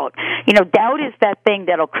mean, doubt. Doubt is that thing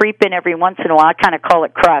that'll creep in every once in a while. I kind of call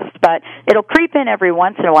it crust, but it'll creep in every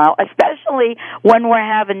once in a while, especially especially when we're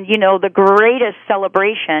having, the greatest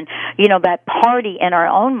celebration, that party in our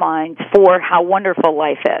own minds for how wonderful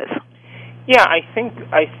life is. Yeah, I think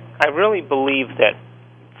I really believe that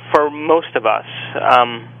for most of us,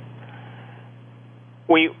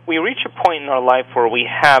 we reach a point in our life where we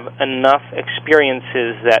have enough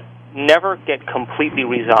experiences that never get completely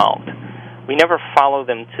resolved. We never follow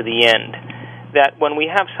them to the end. That when we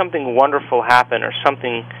have something wonderful happen or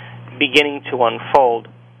something beginning to unfold,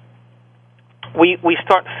 we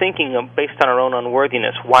start thinking based on our own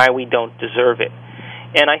unworthiness why we don't deserve it.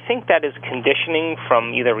 And I think that is conditioning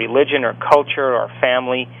from either religion or culture or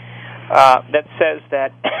family that says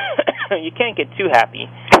that you can't get too happy.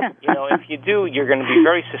 If you do, you're going to be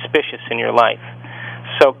very suspicious in your life.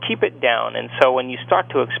 So keep it down. And so when you start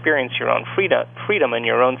to experience your own freedom and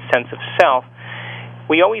your own sense of self,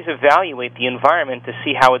 we always evaluate the environment to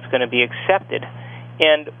see how it's going to be accepted.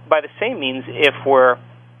 And by the same means, if we're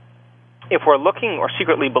looking or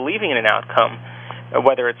secretly believing in an outcome,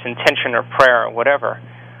 whether it's intention or prayer or whatever,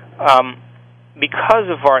 because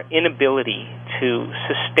of our inability to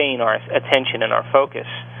sustain our attention and our focus,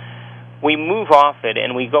 we move off it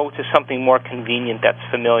and we go to something more convenient that's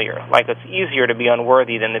familiar. Like it's easier to be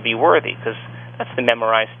unworthy than to be worthy, because that's the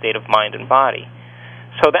memorized state of mind and body.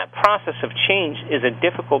 So that process of change is a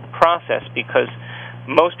difficult process because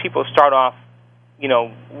most people start off,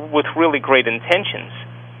 with really great intentions,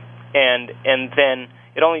 and then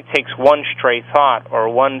it only takes one stray thought or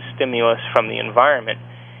one stimulus from the environment,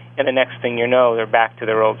 and the next thing you know, they're back to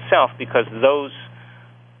their old self, because those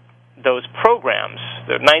programs,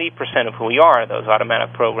 the 90% of who we are, those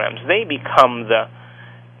automatic programs, they become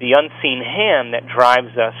the unseen hand that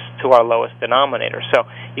drives us to our lowest denominator. So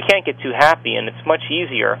you can't get too happy, and it's much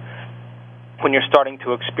easier when you're starting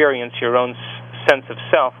to experience your own sense of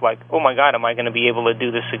self, like, oh my God, am I going to be able to do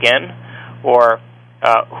this again? Or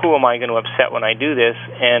who am I going to upset when I do this,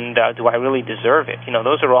 and do I really deserve it?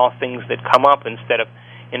 Those are all things that come up instead of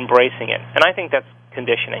embracing it. And I think that's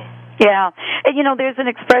conditioning. Yeah. And, there's an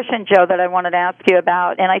expression, Joe, that I wanted to ask you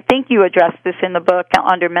about, and I think you addressed this in the book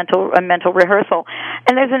under mental rehearsal.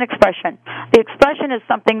 And there's an expression. The expression is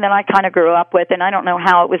something that I kind of grew up with, and I don't know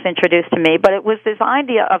how it was introduced to me, but it was this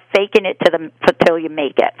idea of faking it till you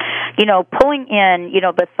make it. Pulling in,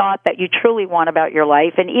 the thought that you truly want about your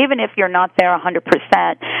life, and even if you're not there 100%,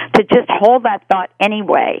 to just hold that thought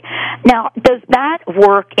anyway. Now, does that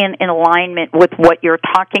work in alignment with what you're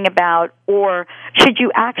talking about, or should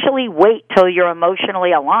you actually wait till you're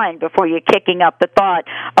emotionally aligned before you're kicking up the thought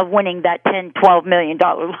of winning that $10-12 million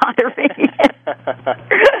lottery?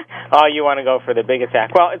 Oh, you want to go for the big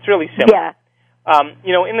attack? Well, it's really simple. Yeah.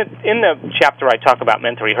 In the chapter I talk about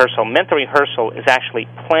mental rehearsal. Mental rehearsal is actually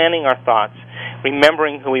planning our thoughts,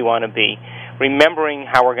 remembering who we want to be, remembering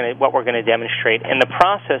what we're going to demonstrate, and the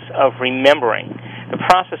process of remembering, the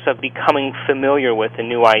process of becoming familiar with a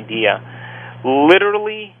new idea,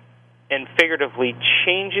 literally and figuratively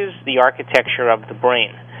changes the architecture of the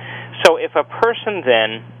brain. So if a person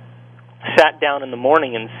then sat down in the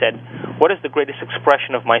morning and said, what is the greatest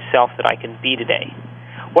expression of myself that I can be today?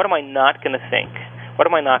 What am I not going to think? What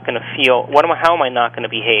am I not going to feel? How am I not going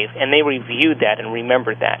to behave? And they reviewed that and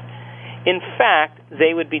remembered that. In fact,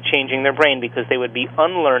 they would be changing their brain because they would be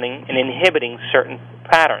unlearning and inhibiting certain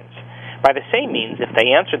patterns. By the same means, if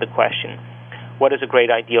they answer the question, what is a great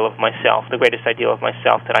ideal of myself, the greatest ideal of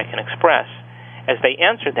myself that I can express? As they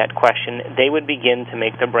answered that question, they would begin to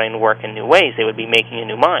make their brain work in new ways. They would be making a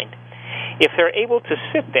new mind. If they're able to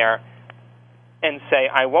sit there and say,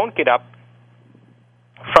 I won't get up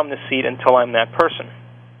from the seat until I'm that person,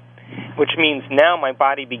 which means now my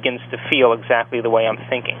body begins to feel exactly the way I'm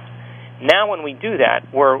thinking. Now when we do that,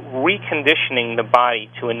 we're reconditioning the body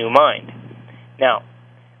to a new mind. Now,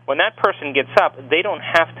 when that person gets up, they don't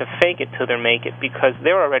have to fake it till they make it, because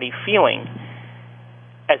they're already feeling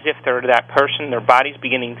as if they're that person. Their body's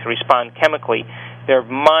beginning to respond chemically. Their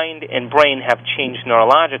mind and brain have changed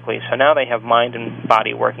neurologically, so now they have mind and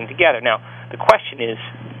body working together. Now, the question is,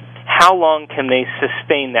 how long can they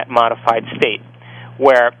sustain that modified state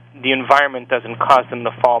where the environment doesn't cause them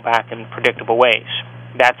to fall back in predictable ways?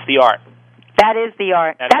 That's the art. That is the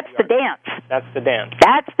art. That's the dance. That's the dance.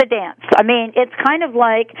 That's the dance. I mean, it's kind of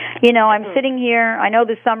like, I'm sitting here, I know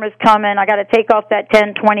the summer's coming, I got to take off that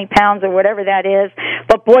 10, 20 pounds or whatever that is,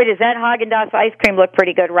 but boy, does that Haagen-Dazs ice cream look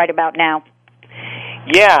pretty good right about now.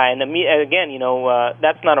 Yeah, and again,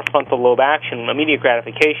 that's not a frontal lobe action. Immediate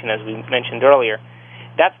gratification, as we mentioned earlier,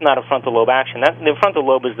 that's not a frontal lobe action. The frontal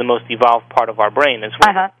lobe is the most evolved part of our brain.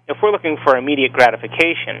 If we're looking for immediate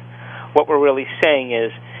gratification, what we're really saying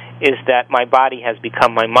is that my body has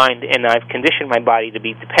become my mind, and I've conditioned my body to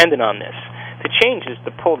be dependent on this. To change is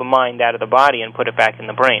to pull the mind out of the body and put it back in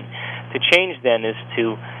the brain. To change, then, is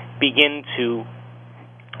to begin to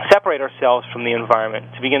separate ourselves from the environment,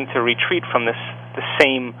 to begin to retreat from the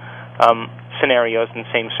same scenarios and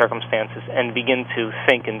same circumstances, and begin to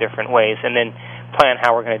think in different ways, and then plan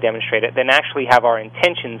how we're going to demonstrate it, then actually have our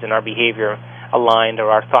intentions and our behavior aligned,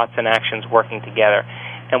 or our thoughts and actions working together.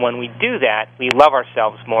 And when we do that, we love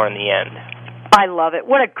ourselves more in the end. I love it.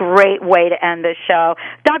 What a great way to end this show.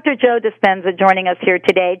 Dr. Joe Dispenza joining us here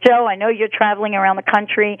today. Joe, I know you're traveling around the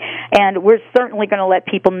country, and we're certainly going to let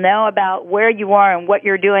people know about where you are and what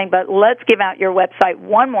you're doing, but let's give out your website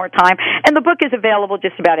one more time. And the book is available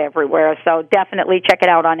just about everywhere, so definitely check it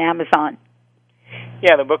out on Amazon.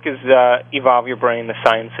 Yeah, the book is Evolve Your Brain, The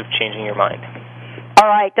Science of Changing Your Mind. All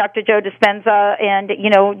right, Dr. Joe Dispenza, and,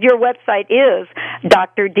 your website is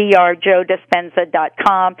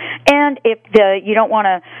drdrjoedispenza.com. And if you don't want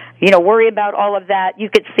to, worry about all of that, you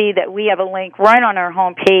could see that we have a link right on our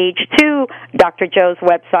homepage to Dr. Joe's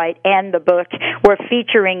website and the book. We're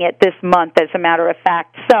featuring it this month, as a matter of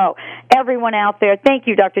fact. So, everyone out there, thank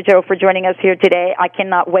you, Dr. Joe, for joining us here today. I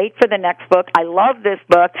cannot wait for the next book. I love this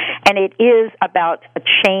book, and it is about a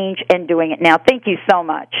change and doing it now. Thank you so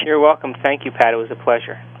much. You're welcome. Thank you, Pat. It was a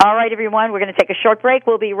pleasure. All right, everyone, we're going to take a short break.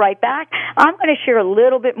 We'll be right back. I'm going to share a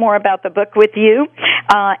little bit more about the book with you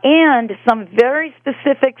and some very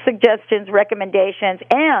specific suggestions, recommendations,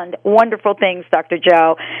 and wonderful things Dr.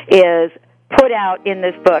 Joe is put out in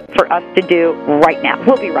this book for us to do right now.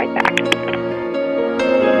 We'll be right back.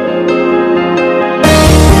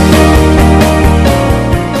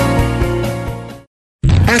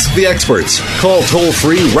 Ask the experts. Call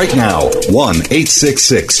toll-free right now,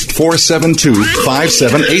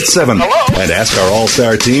 1-866-472-5787. And ask our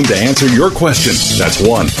All-Star team to answer your question. That's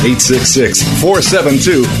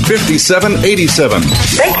 1-866-472-5787.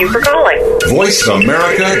 Thank you for calling.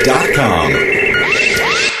 VoiceAmerica.com.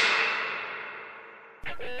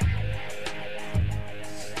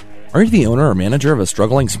 Are you the owner or manager of a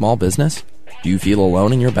struggling small business? Do you feel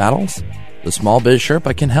alone in your battles? The Small Biz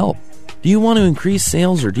Sherpa can help. Do you want to increase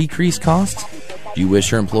sales or decrease costs? Do you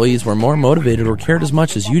wish your employees were more motivated or cared as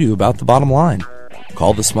much as you do about the bottom line?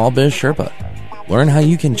 Call the Small Biz Sherpa. Learn how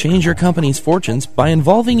you can change your company's fortunes by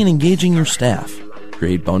involving and engaging your staff.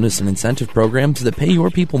 Create bonus and incentive programs that pay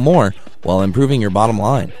your people more while improving your bottom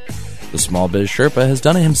line. The Small Biz Sherpa has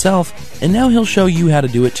done it himself, and now he'll show you how to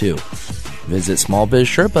do it too. Visit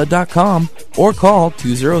smallbizsherpa.com or call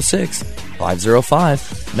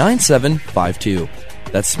 206-505-9752.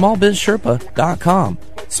 That's smallbizsherpa.com.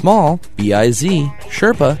 Small, B-I-Z,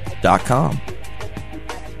 Sherpa.com.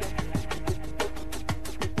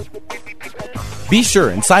 Be sure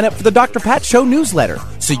and sign up for the Dr. Pat Show newsletter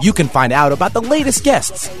so you can find out about the latest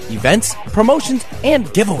guests, events, promotions, and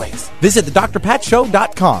giveaways. Visit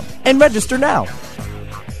thedrpatshow.com and register now.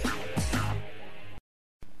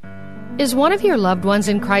 Is one of your loved ones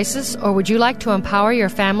in crisis, or would you like to empower your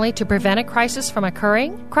family to prevent a crisis from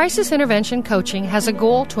occurring? Crisis Intervention Coaching has a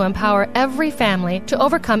goal to empower every family to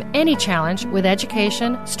overcome any challenge with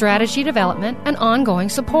education, strategy development, and ongoing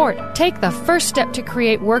support. Take the first step to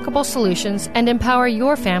create workable solutions and empower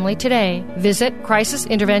your family today. Visit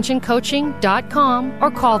crisisinterventioncoaching.com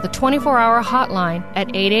or call the 24-hour hotline at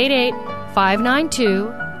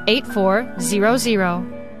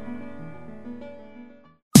 888-592-8400.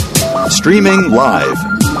 Streaming live,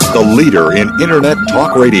 the leader in Internet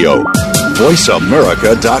talk radio,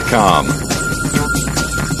 VoiceAmerica.com.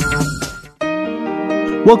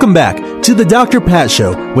 Welcome back to the Dr. Pat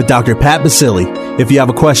Show with Dr. Pat Baccili. If you have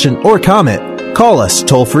a question or comment, call us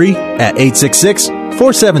toll-free at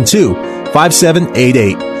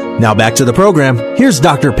 866-472-5788. Now back to the program. Here's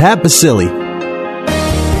Dr. Pat Baccili.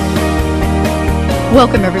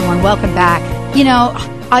 Welcome, everyone. Welcome back.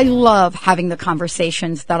 I love having the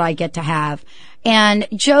conversations that I get to have. And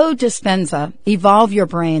Joe Dispenza, Evolve Your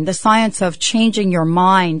Brain, the science of changing your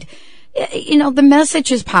mind. The message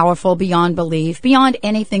is powerful beyond belief, beyond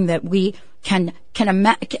anything that we can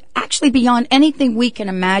actually beyond anything we can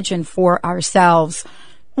imagine for ourselves.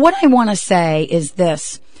 What I want to say is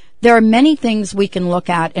this. There are many things we can look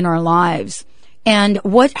at in our lives. And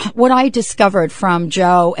what I discovered from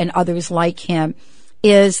Joe and others like him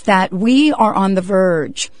is that we are on the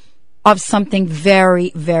verge of something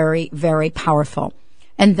very, very, very powerful.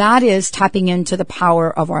 And that is tapping into the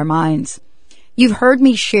power of our minds. You've heard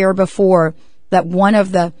me share before that one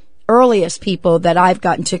of the earliest people that I've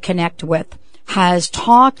gotten to connect with has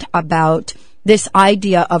talked about this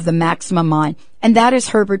idea of the maximum mind, and that is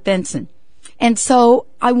Herbert Benson. And so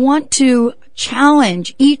I want to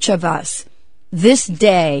challenge each of us this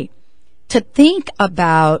day to think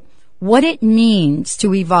about what it means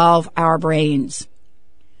to evolve our brains.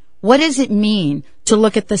 What does it mean to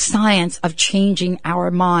look at the science of changing our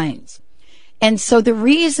minds? And so the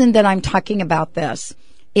reason that I'm talking about this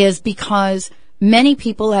is because many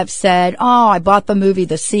people have said, oh, I bought the movie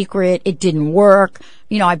The Secret, it didn't work.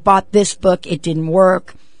 I bought this book, it didn't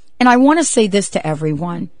work. And I want to say this to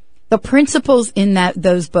everyone. The principles in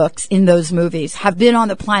those books, in those movies, have been on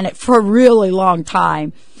the planet for a really long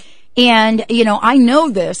time. And, I know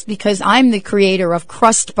this because I'm the creator of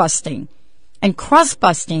crust busting. And crust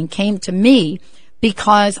busting came to me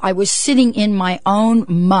because I was sitting in my own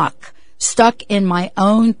muck, stuck in my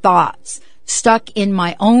own thoughts, stuck in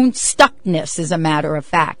my own stuckness, as a matter of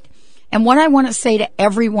fact. And what I want to say to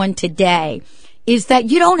everyone today is that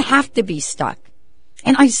you don't have to be stuck.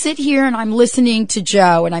 And I sit here and I'm listening to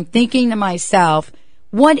Joe and I'm thinking to myself,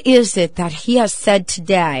 what is it that he has said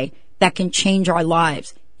today that can change our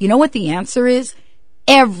lives? You know what the answer is?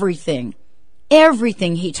 Everything.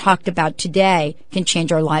 Everything he talked about today can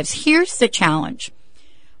change our lives. Here's the challenge.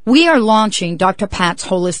 We are launching Dr. Pat's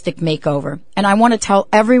Holistic Makeover. And I want to tell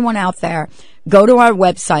everyone out there, go to our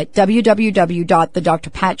website,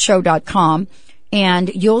 www.thedrpatshow.com,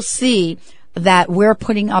 and you'll see that we're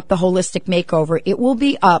putting up the Holistic Makeover. It will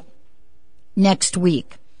be up next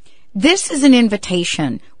week. This is an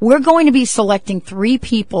invitation. We're going to be selecting 3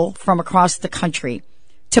 people from across the country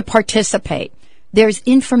to participate. There's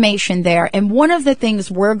information there. And one of the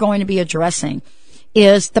things we're going to be addressing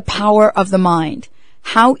is the power of the mind.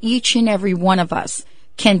 How each and every one of us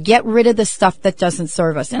can get rid of the stuff that doesn't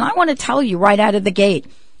serve us. And I want to tell you right out of the gate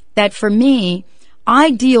that for me,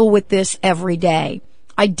 I deal with this every day.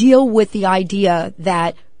 I deal with the idea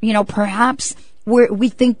that, perhaps we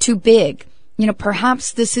think too big.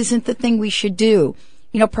 Perhaps this isn't the thing we should do.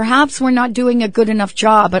 Perhaps we're not doing a good enough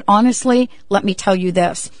job. But honestly, let me tell you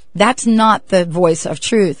this. That's not the voice of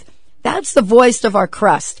truth. That's the voice of our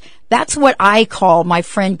crust. That's what I call my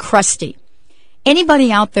friend Krusty.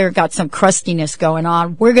 Anybody out there got some crustiness going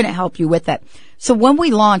on, we're going to help you with it. So when we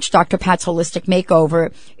launch Dr. Pat's Holistic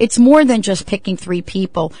Makeover, it's more than just picking 3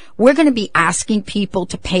 people. We're going to be asking people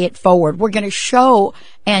to pay it forward. We're going to show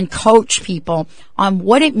and coach people on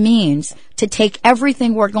what it means to take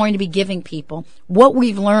everything we're going to be giving people, what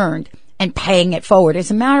we've learned, and paying it forward. As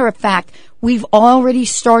a matter of fact, we've already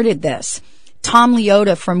started this. Tom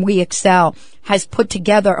Leota from We Excel has put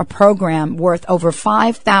together a program worth over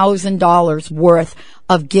 $5,000 worth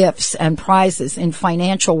of gifts and prizes in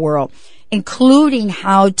financial world, including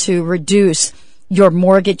how to reduce your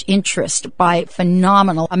mortgage interest by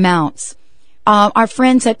phenomenal amounts. Our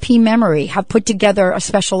friends at P Memory have put together a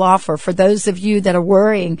special offer for those of you that are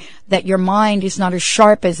worrying that your mind is not as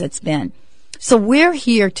sharp as it's been. So we're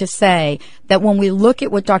here to say that when we look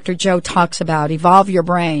at what Dr. Joe talks about, evolve your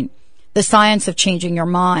brain, the science of changing your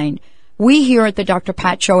mind, we here at the Dr.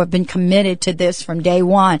 Pat Show have been committed to this from day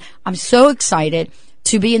one. I'm so excited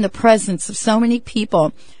to be in the presence of so many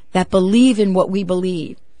people that believe in what we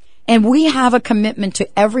believe. And we have a commitment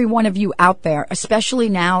to every one of you out there, especially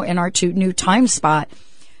now in our new time spot,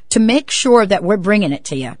 to make sure that we're bringing it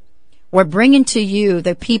to you. We're bringing to you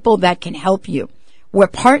the people that can help you. We're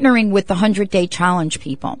partnering with the 100-Day Challenge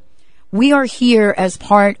people. We are here as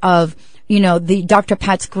part of, the Dr.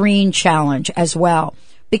 Pat's Green Challenge as well,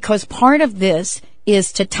 because part of this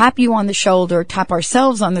is to tap you on the shoulder, tap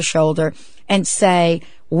ourselves on the shoulder, and say,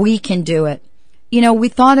 we can do it. We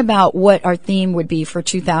thought about what our theme would be for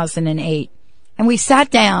 2008. And we sat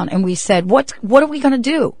down and we said, what are we going to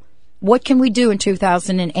do? What can we do in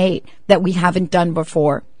 2008 that we haven't done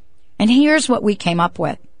before? And here's what we came up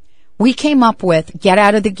with. We came up with Get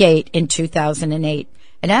Out of the Gate in 2008.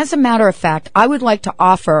 And as a matter of fact, I would like to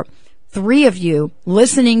offer 3 of you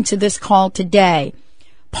listening to this call today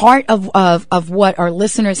part of what our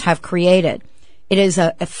listeners have created. It is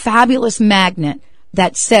a fabulous magnet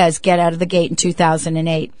that says Get Out of the Gate in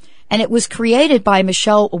 2008. And it was created by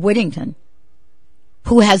Michelle Whittington,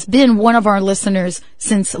 who has been one of our loyal listeners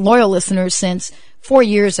since 4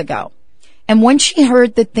 years ago. And when she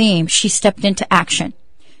heard the theme, she stepped into action.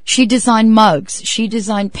 She designed mugs, she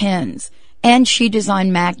designed pens, and she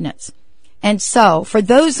designed magnets. And so, for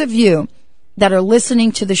those of you that are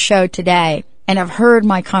listening to the show today and have heard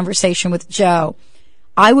my conversation with Joe,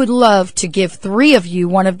 I would love to give 3 of you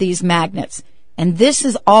one of these magnets. And this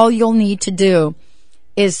is all you'll need to do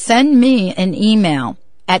is send me an email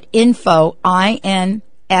at info,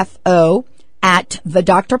 I-N-F-O, at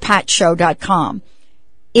thedrpatshow.com.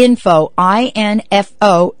 Info,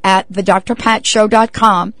 I-N-F-O, at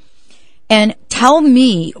thedrpatshow.com. And tell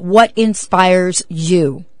me what inspires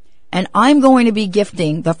you. And I'm going to be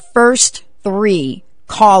gifting the first 3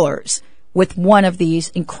 callers with one of these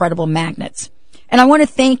incredible magnets. And I want to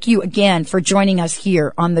thank you again for joining us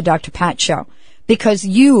here on the Dr. Pat Show, because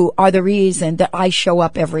you are the reason that I show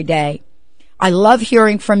up every day. I love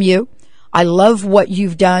hearing from you. I love what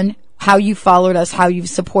you've done, how you followed us, how you've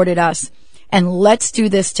supported us. And let's do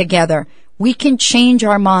this together. We can change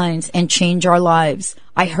our minds and change our lives.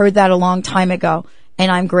 I heard that a long time ago,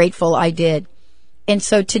 and I'm grateful I did. And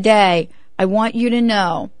so today, I want you to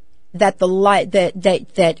know that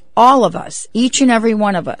that all of us, each and every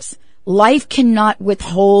one of us, life cannot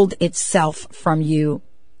withhold itself from you.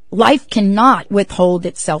 Life cannot withhold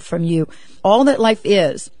itself from you. All that life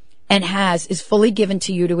is and has is fully given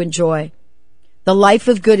to you to enjoy. The life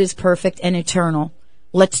of good is perfect and eternal.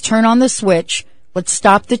 Let's turn on the switch. Let's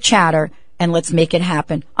stop the chatter. And let's make it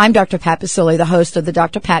happen. I'm Dr. Pat Baccili, the host of the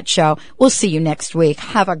Dr. Pat Show. We'll see you next week.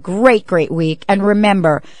 Have a great, great week. And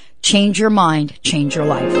remember, change your mind, change your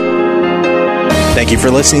life. Thank you for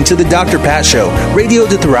listening to the Dr. Pat Show, radio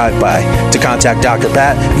to thrive by. To contact Dr.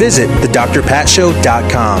 Pat, visit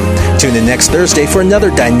thedrpatshow.com. Tune in next Thursday for another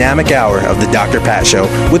dynamic hour of the Dr. Pat Show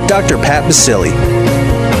with Dr. Pat Baccili.